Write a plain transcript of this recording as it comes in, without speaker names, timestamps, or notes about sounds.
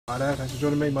Hi there, thanks for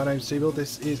joining me. My name's Teebor.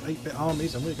 This is 8-bit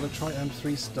Armies and we're going to try and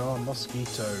 3-star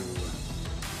Mosquito.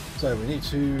 So we need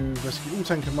to rescue all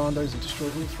 10 commandos and destroy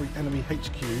all 3 enemy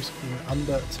HQs in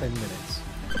under 10 minutes.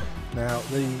 Now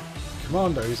the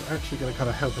commandos are actually going to kind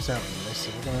of help us out in this,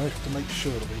 so we're going to have to make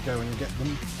sure that we go and get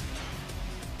them.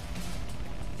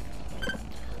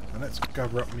 And let's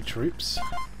gather up my troops.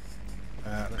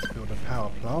 Let's build a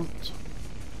power plant.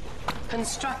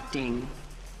 Constructing.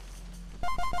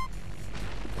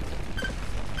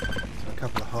 A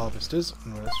couple of harvesters,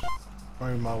 and we'll just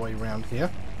roam our way around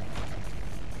here.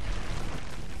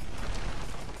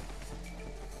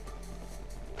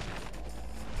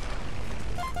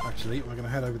 Actually, we're going to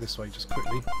head over this way just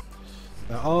quickly.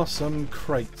 There are some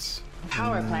crates.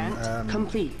 Power plant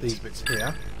complete. These bits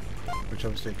here, which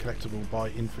obviously are collectible by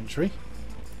infantry.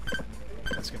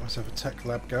 Let's get myself a tech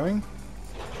lab going.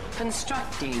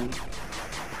 Constructing.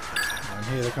 And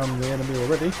here they come, the enemy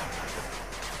already.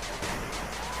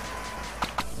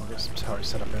 I'll get some turrets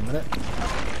set up in a minute.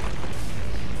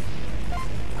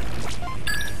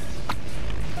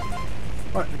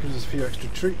 Right, that gives us a few extra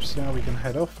troops. Now we can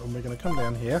head off and we're going to come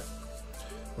down here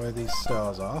where these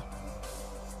stars are.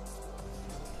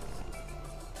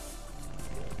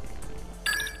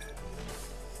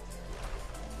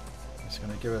 It's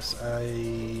going to give us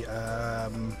a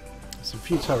some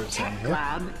few turrets down here.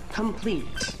 Lab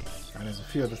complete. And there's a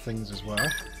few other things as well.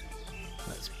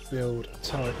 Let's build a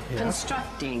turret here.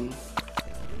 Constructing.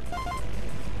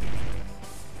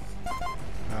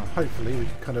 Now hopefully we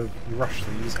can kind of rush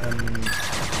these and get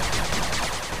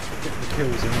the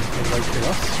kills in before they kill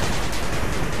us.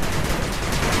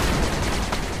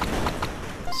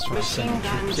 Let's try Machine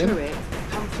gun turret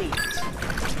complete.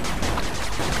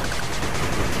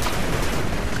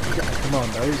 You get the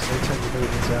commandos, they take the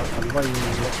buildings out a way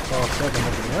lot faster than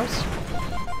everything else.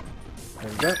 There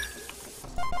we go.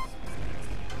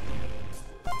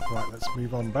 Right, let's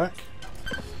move on back.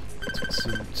 Let's get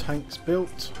some tanks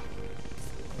built.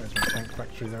 Where's my tank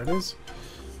factory? There it is.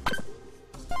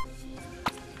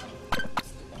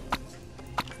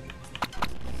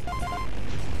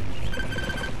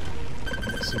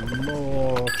 Get some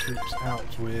more troops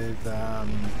out with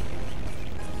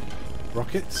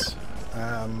rockets.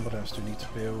 What else do we need to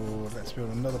build? Let's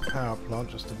build another power plant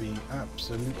just to be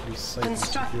absolutely safe and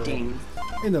secure,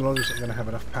 in the knowledge that we're going to have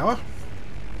enough power.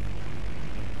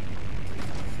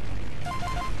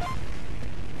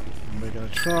 And we're going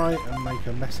to try and make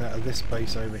a mess out of this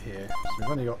base over here. So we've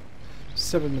only got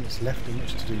 7 minutes left in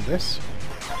which to do this.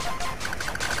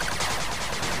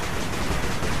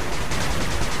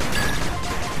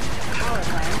 Power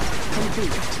plant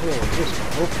complete. Oh, just got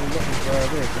an awful lot of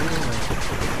vehicles, isn't it?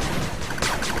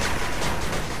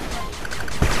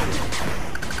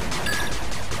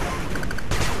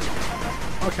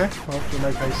 Okay, well, to an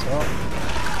okay start.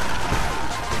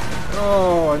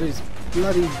 Oh, and it's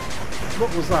bloody...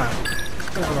 What was that?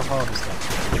 That was a harvester.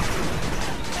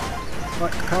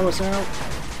 Right, power's out.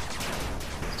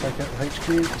 Let's take out the HQ,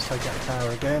 let's take out the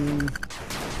power again.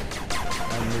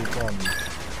 And move on.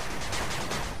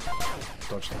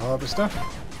 Dodge the harvester.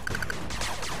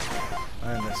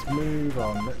 And let's move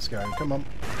on, let's go, come on.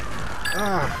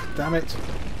 Ah, damn it.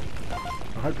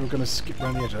 I hope we're going to skip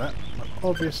around the edge of that, but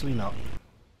obviously not.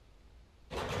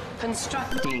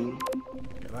 Constructing.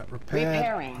 Get that repaired.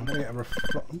 Repairing. I'm going to get a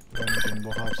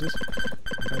more harvesters.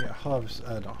 I'm going to get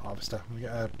a not harvester. I'm going to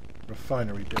get a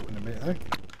refinery built in a minute though.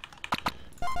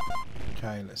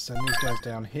 Okay, let's send these guys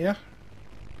down here.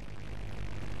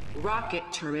 Rocket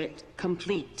turret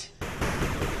complete.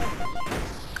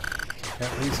 Take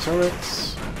out these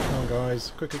turrets. Come on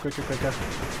guys, quicker, quicker, quicker.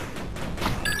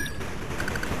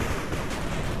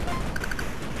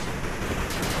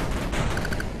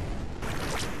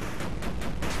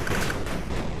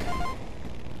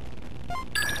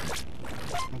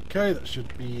 Okay, that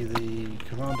should be the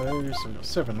commandos. So we've got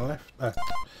 7 left.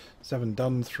 7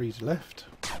 done, 3 left.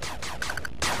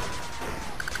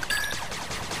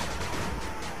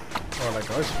 Hello,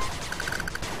 guys.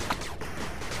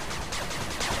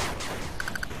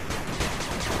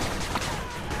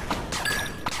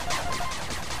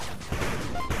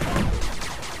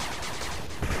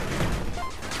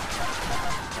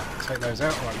 Take those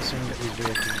out. Right, let's soon get these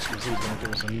vehicles because these are going to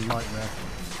give us a nightmare.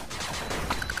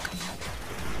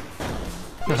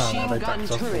 Machine they gun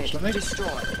backed off, turret fortunately.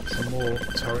 destroyed. Some more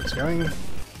turrets going.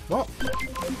 What?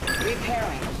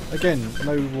 Repairing. Again,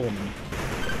 no warning.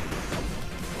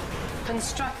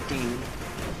 Constructing.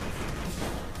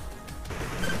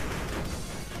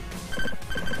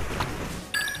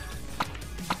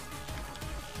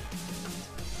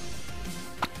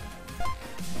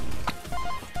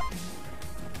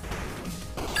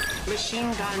 Machine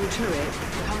Machine gun turret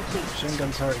complete. Machine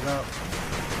gun turret up.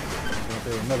 Gonna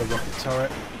build another rocket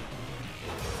turret.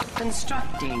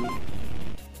 Constructing.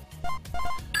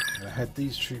 Gonna head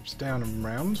these troops down and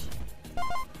round.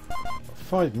 For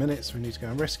 5 minutes, we need to go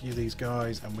and rescue these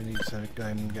guys, and we need to go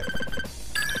and get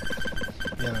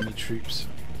the enemy troops.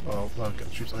 Well, get the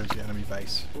troops over to the enemy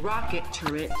base. Rocket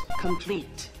turret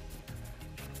complete.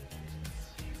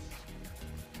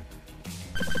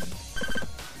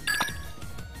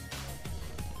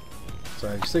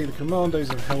 So you see the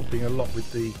commandos are helping a lot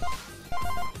with the...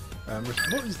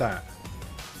 what is that?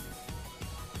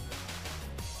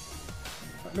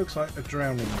 That looks like a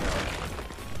drowning guy.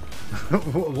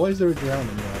 Why is there a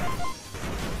drowning guy?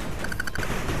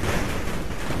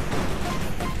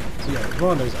 So yeah, the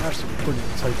commandos are absolutely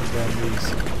brilliant at taking down these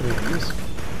buildings,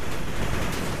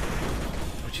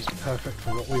 which is perfect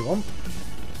for what we want.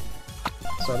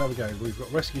 So there we go, we've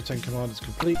got Rescue 10 commanders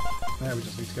complete. Now we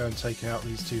just need to go and take out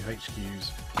these 2 HQs.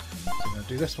 So I'm going to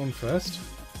do this one first.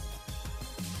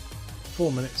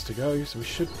 4 minutes to go, so we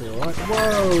should be alright.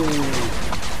 Whoa!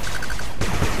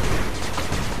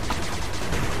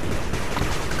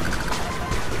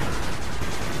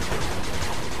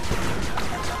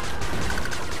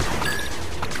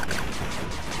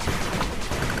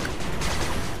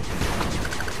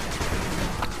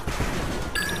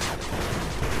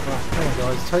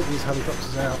 Guys, take these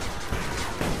helicopters out.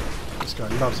 This guy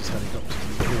loves his helicopters,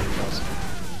 he really does.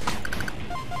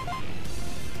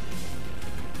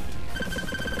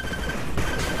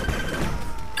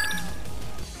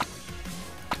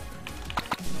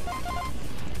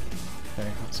 Okay,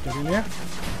 let's get in here.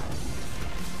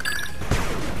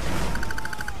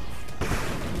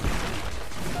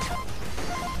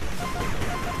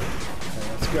 Okay,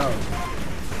 let's go.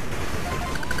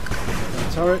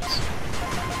 Turrets.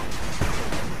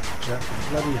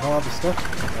 Bloody harvester.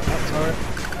 Got that turret.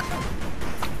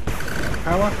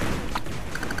 Power.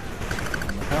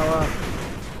 And the power.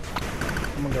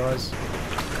 Come on guys.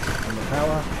 And the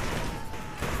power.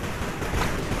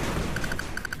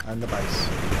 And the base.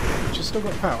 Which has still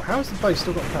got power. How has the base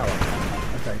still got power?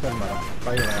 Okay, doesn't matter.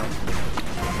 Bail out.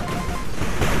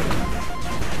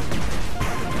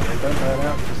 Okay, don't bail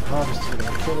out because the harvesters are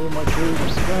going to kill all my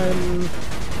troops again.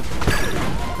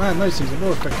 Man, those things are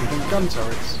more effective than gun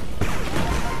turrets.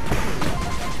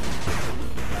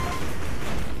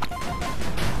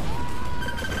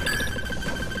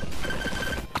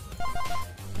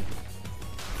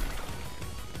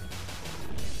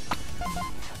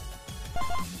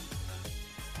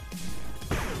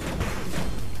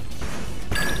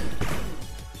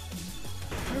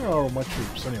 Where are all my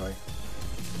troops anyway?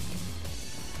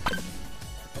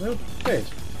 Are they all dead?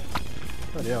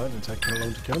 Oh yeah, that didn't take me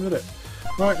long to kill them, did it?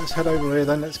 Right, let's head over here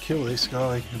then, let's kill this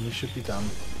guy and we should be done.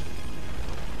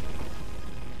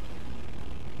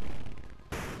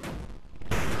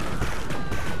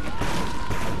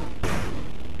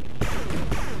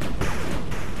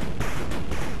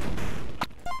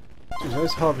 Jeez,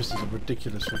 those harvesters are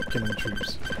ridiculous for killing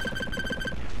troops.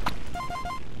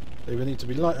 They either need to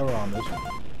be lighter armoured,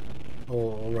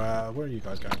 or where are you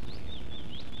guys going?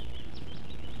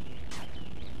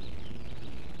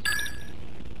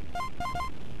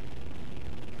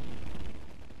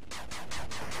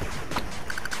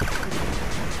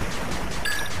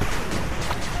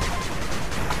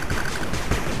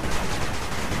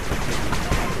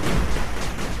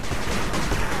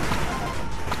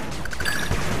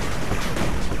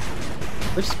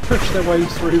 They just push their way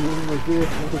through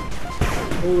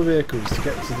all the vehicles to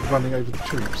get to running over the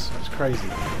troops. That's crazy.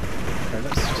 Okay,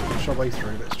 let's just push our way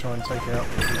through. Let's try and take out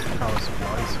the power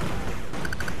supplies.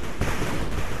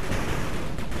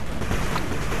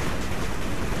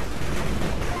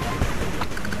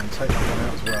 And then take that one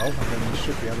out as well. And then we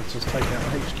should be able to just take out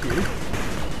the HQ.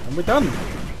 And we're done!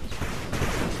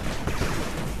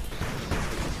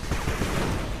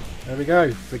 There we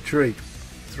go. Victory.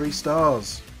 3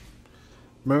 stars.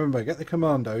 Remember, get the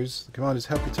commandos. The commandos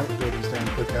help you take the buildings down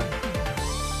quicker.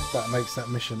 That makes that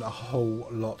mission a whole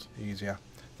lot easier.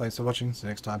 Thanks for watching. See you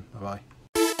next time. Bye bye.